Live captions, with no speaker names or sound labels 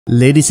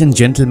Ladies and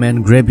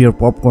gentlemen, grab your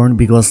popcorn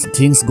because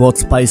things got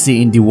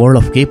spicy in the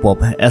world of K-pop.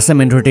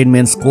 SM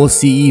Entertainment's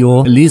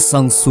co-CEO Lee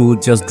Sung-soo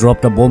just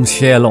dropped a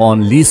bombshell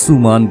on Lee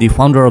Sooman, the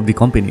founder of the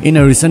company. In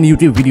a recent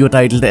YouTube video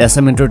titled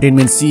SM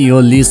Entertainment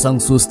CEO Lee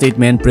Sung-soo's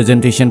Statement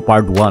Presentation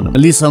Part 1,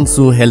 Lee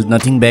Sung-soo held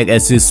nothing back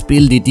as he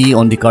spilled the tea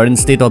on the current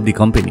state of the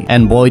company.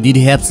 And boy, did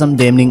he have some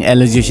damning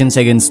allegations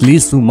against Lee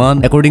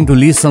Sooman. According to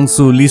Lee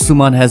Sung-soo, Lee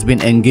Sooman has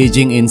been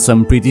engaging in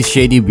some pretty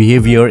shady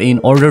behavior in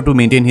order to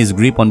maintain his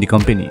grip on the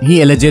company.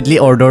 He allegedly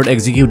ordered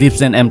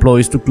executives and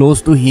employees to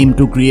close to him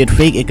to create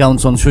fake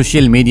accounts on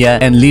social media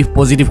and leave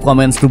positive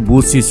comments to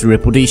boost his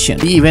reputation.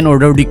 He even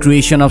ordered the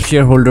creation of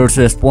shareholders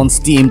response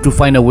team to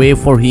find a way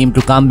for him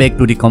to come back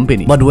to the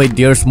company. But wait,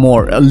 there's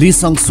more. Lee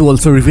Sung-soo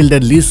also revealed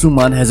that Lee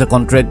Sooman has a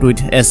contract with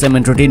SM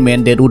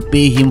Entertainment that would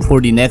pay him for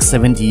the next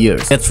 70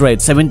 years. That's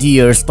right, 70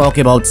 years. Talk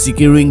about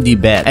securing the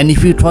bag. And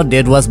if you thought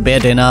that was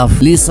bad enough,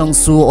 Lee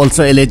Sung-soo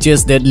also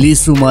alleges that Lee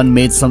Sooman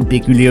made some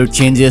peculiar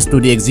changes to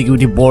the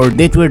executive board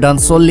that were done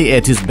solely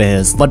at his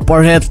behest. But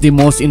perhaps the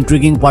most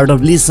intriguing part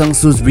of Lee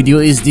Sung-soo's video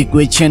is the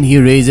question he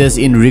raises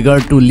in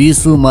regard to Lee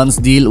Sooman's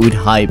deal with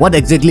Hyuk. What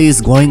exactly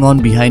is going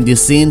on behind the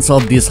scenes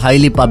of this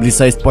highly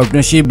publicized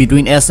partnership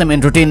between SM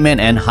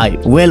Entertainment and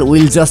Hyuk? Well,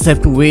 we'll just have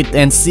to wait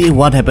and see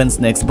what happens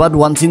next. But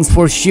one thing's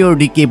for sure,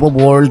 the K-pop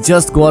world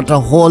just got a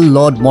whole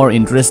lot more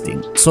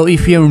interesting. So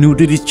if you're new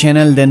to this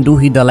channel, then do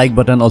hit the like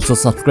button, also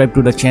subscribe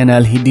to the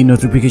channel, hit the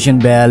notification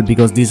bell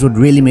because this would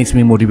really makes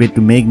me motivate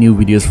to make new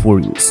videos for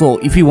you. So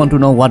if you want to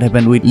know what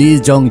happened with Lee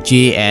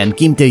Jong-jae and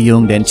Kim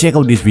Tae-young, then check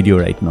out this video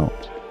right now.